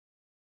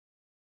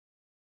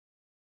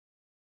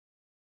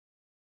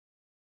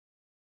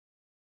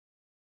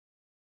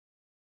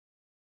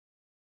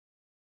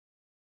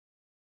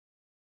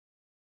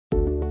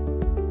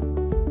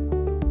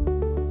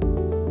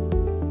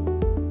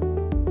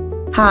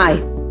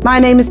Hi, my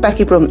name is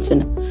Becky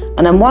Brumpton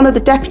and I'm one of the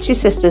Deputy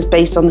Sisters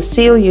based on the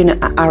SEAL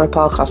unit at Arrowe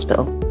Park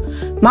Hospital.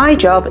 My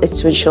job is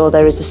to ensure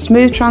there is a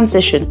smooth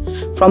transition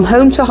from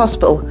home to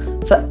hospital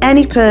for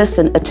any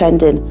person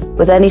attending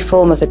with any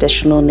form of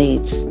additional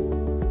needs.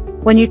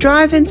 When you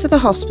drive into the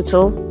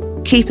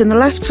hospital, keep in the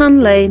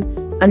left-hand lane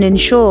and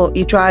ensure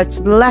you drive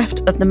to the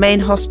left of the main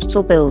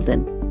hospital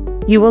building.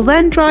 You will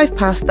then drive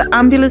past the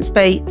ambulance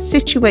bay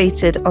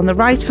situated on the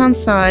right-hand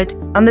side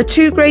and the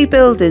two grey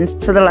buildings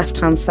to the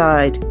left-hand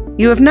side.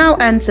 You have now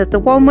entered the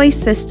one-way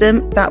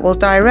system that will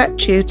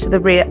direct you to the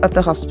rear of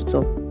the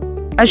hospital.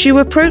 As you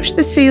approach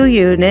the SEAL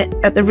unit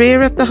at the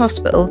rear of the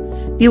hospital,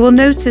 you will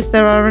notice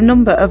there are a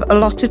number of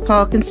allotted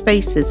parking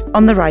spaces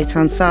on the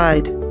right-hand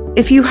side.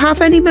 If you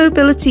have any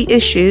mobility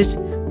issues,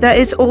 there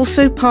is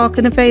also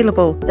parking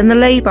available in the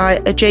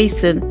lay-by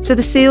adjacent to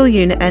the SEAL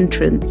unit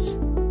entrance.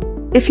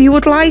 If you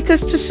would like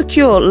us to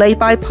secure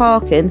lay-by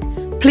parking,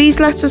 please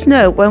let us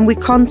know when we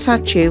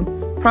contact you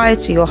prior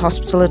to your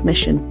hospital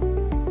admission.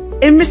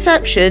 In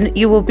reception,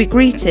 you will be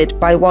greeted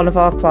by one of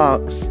our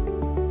clerks.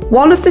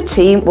 One of the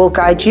team will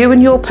guide you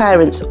and your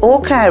parents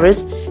or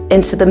carers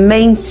into the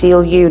main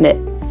SEAL unit.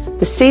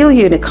 The SEAL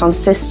unit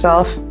consists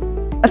of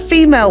a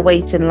female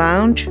waiting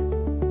lounge,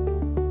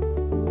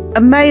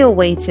 a male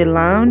waiting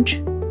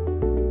lounge,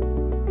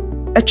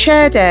 a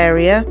chaired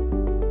area,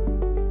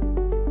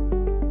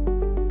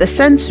 the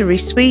sensory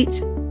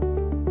suite,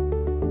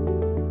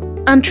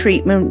 and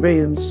treatment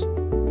rooms.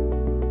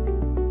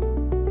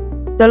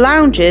 The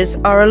lounges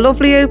are a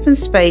lovely open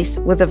space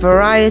with a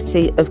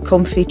variety of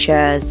comfy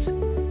chairs.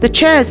 The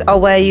chairs are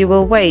where you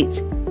will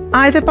wait,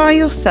 either by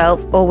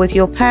yourself or with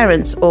your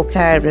parents or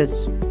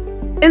carers.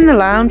 In the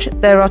lounge,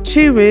 there are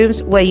two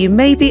rooms where you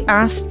may be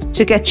asked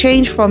to get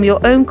changed from your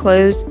own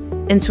clothes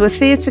into a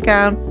theatre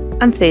gown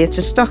and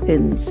theatre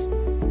stockings.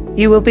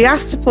 You will be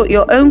asked to put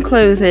your own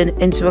clothing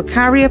into a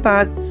carrier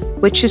bag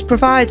which is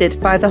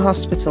provided by the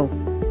hospital.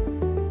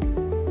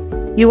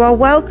 You are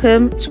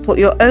welcome to put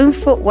your own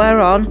footwear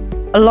on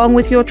along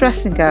with your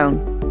dressing gown.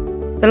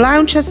 The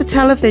lounge has a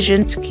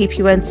television to keep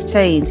you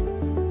entertained,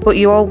 but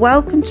you are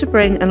welcome to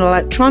bring an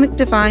electronic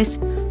device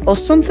or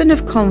something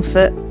of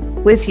comfort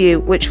with you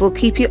which will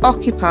keep you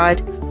occupied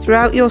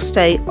throughout your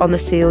stay on the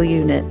SEAL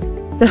unit.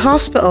 The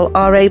hospital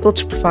are able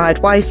to provide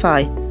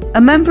Wi-Fi.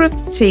 A member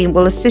of the team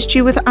will assist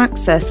you with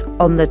access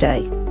on the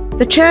day.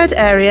 The chaired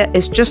area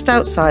is just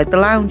outside the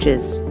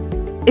lounges.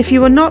 If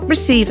you are not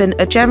receiving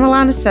a general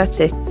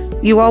anaesthetic,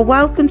 you are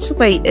welcome to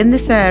wait in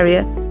this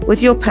area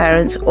with your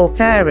parents or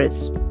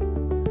carers.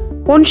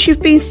 Once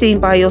you've been seen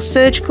by your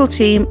surgical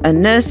team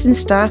and nursing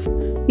staff,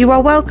 you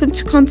are welcome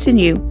to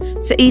continue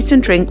to eat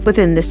and drink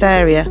within this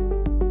area.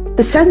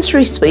 The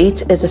sensory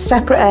suite is a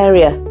separate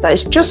area that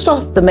is just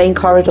off the main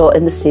corridor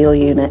in the SEAL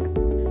unit.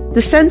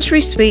 The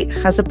sensory suite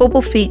has a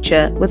bubble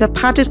feature with a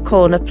padded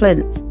corner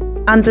plinth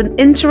and an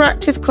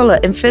interactive colour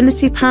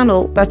infinity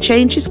panel that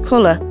changes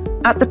colour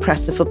at the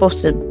press of a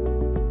button.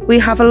 We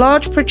have a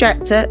large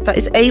projector that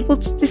is able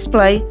to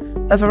display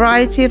a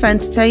variety of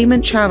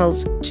entertainment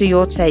channels to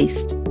your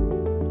taste.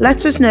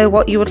 Let us know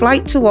what you would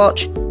like to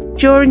watch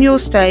during your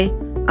stay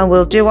and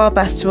we'll do our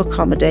best to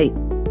accommodate.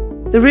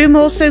 The room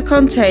also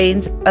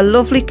contains a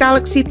lovely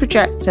galaxy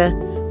projector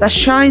that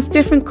shines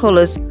different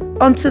colours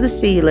onto the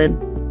ceiling.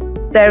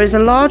 There is a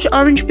large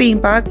orange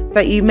beanbag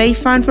that you may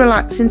find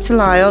relaxing to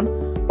lie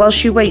on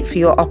whilst you wait for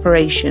your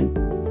operation.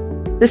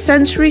 The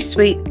sensory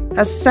suite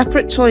has a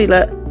separate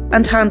toilet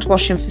and hand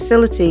washing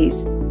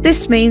facilities.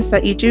 This means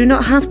that you do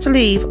not have to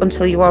leave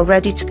until you are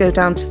ready to go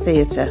down to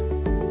theatre.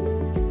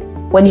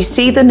 When you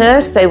see the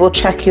nurse, they will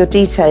check your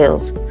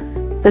details.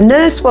 The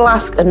nurse will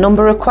ask a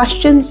number of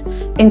questions,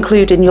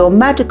 including your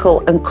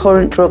medical and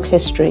current drug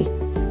history.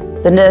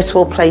 The nurse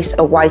will place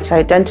a white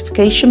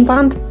identification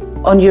band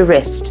on your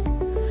wrist.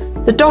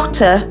 The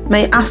doctor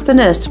may ask the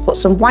nurse to put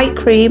some white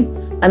cream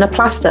and a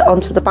plaster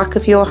onto the back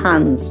of your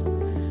hands.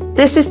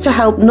 This is to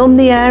help numb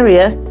the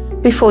area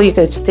before you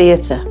go to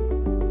theatre.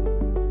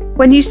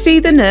 When you see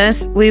the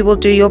nurse, we will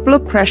do your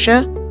blood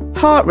pressure,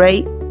 heart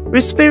rate,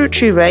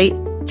 respiratory rate,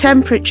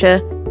 temperature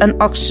and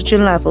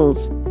oxygen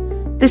levels.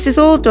 This is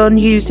all done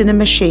using a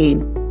machine.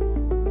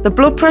 The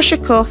blood pressure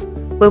cuff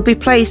will be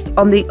placed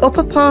on the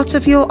upper part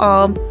of your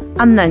arm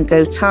and then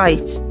go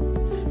tight.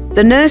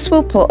 The nurse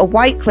will put a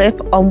white clip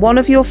on one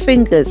of your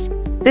fingers.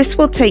 This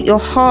will take your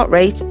heart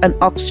rate and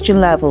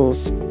oxygen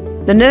levels.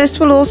 The nurse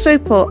will also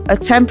put a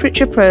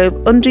temperature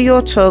probe under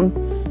your tongue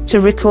to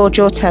record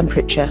your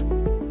temperature.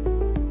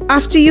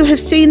 After you have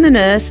seen the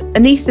nurse,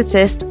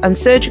 anaesthetist and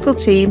surgical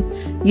team,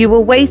 you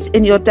will wait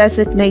in your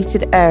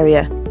designated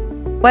area.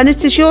 When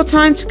it is your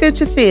time to go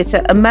to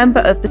theatre, a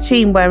member of the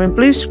team wearing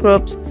blue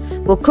scrubs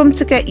will come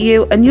to get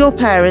you and your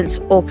parents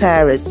or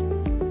carers.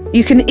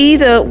 You can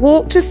either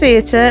walk to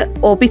theatre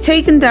or be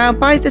taken down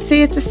by the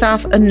theatre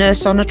staff and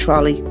nurse on a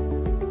trolley.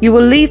 You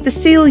will leave the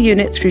SEAL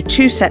unit through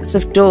two sets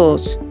of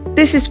doors.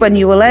 This is when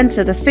you will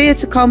enter the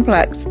theatre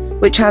complex,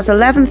 which has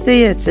 11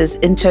 theatres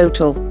in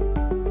total.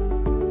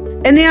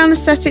 In the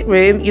anaesthetic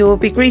room, you will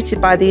be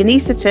greeted by the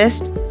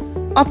anaesthetist,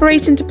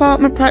 operating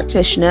department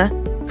practitioner,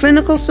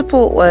 clinical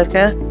support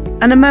worker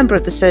and a member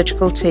of the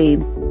surgical team.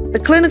 The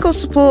clinical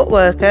support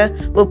worker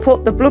will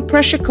put the blood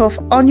pressure cuff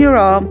on your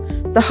arm,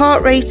 the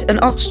heart rate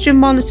and oxygen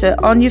monitor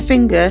on your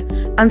finger,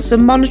 and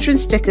some monitoring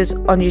stickers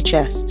on your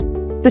chest.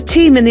 The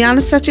team in the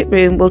anaesthetic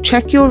room will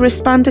check your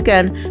wristband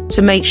again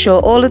to make sure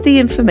all of the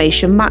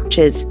information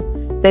matches.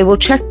 They will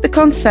check the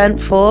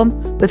consent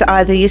form with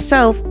either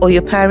yourself or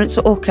your parents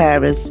or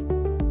carers.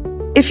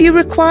 If you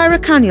require a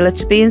cannula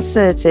to be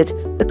inserted,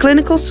 the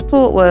clinical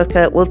support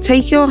worker will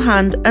take your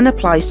hand and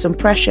apply some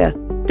pressure.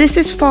 This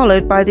is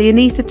followed by the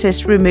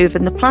anaesthetist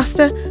removing the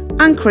plaster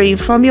and cream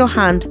from your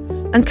hand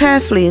and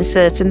carefully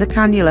inserting the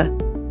cannula.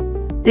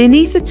 The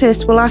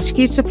anaesthetist will ask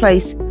you to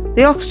place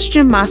the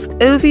oxygen mask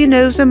over your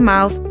nose and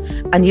mouth,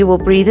 and you will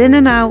breathe in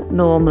and out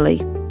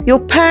normally. Your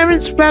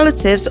parents,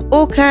 relatives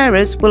or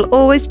carers will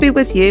always be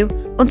with you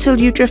until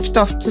you drift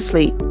off to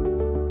sleep.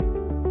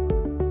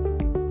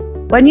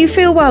 When you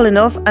feel well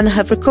enough and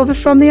have recovered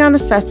from the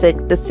anaesthetic,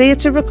 the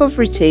theatre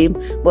recovery team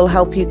will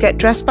help you get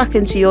dressed back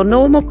into your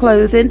normal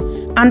clothing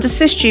and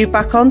assist you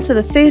back onto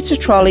the theatre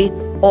trolley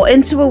or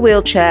into a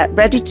wheelchair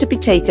ready to be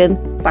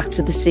taken back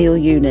to the SEAL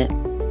unit.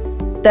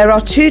 There are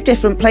 2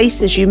 different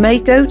places you may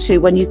go to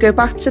when you go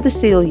back to the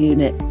SEAL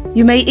unit.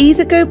 You may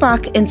either go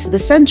back into the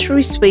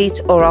Century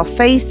Suite or our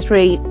Phase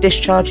 3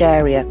 discharge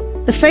area.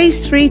 The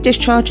Phase 3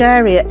 discharge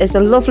area is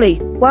a lovely,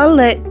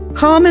 well-lit,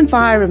 calm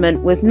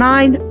environment with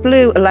 9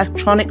 blue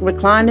electronic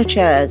recliner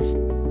chairs.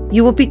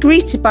 You will be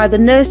greeted by the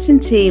nursing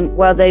team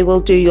where they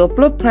will do your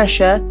blood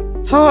pressure,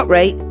 heart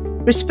rate,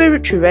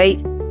 respiratory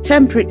rate,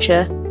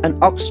 temperature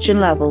and oxygen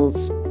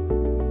levels.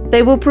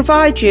 They will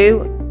provide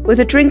you with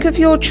a drink of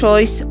your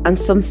choice and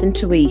something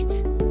to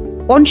eat.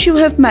 Once you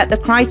have met the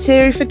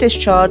criteria for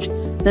discharge,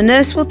 the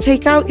nurse will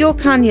take out your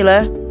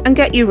cannula and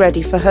get you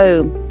ready for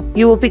home.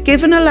 You will be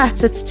given a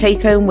letter to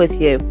take home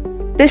with you.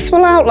 This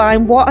will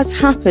outline what has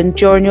happened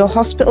during your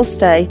hospital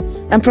stay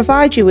and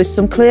provide you with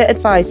some clear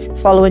advice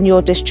following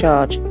your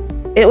discharge.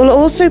 It will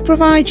also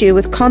provide you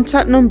with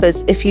contact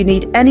numbers if you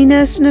need any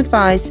nursing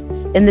advice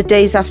in the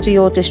days after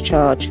your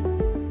discharge.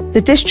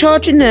 The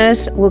discharging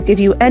nurse will give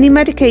you any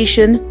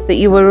medication that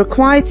you are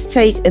required to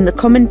take in the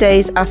coming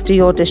days after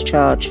your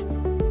discharge.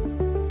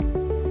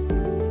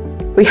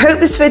 We hope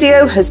this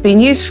video has been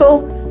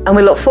useful and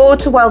we look forward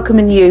to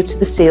welcoming you to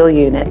the SEAL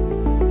unit.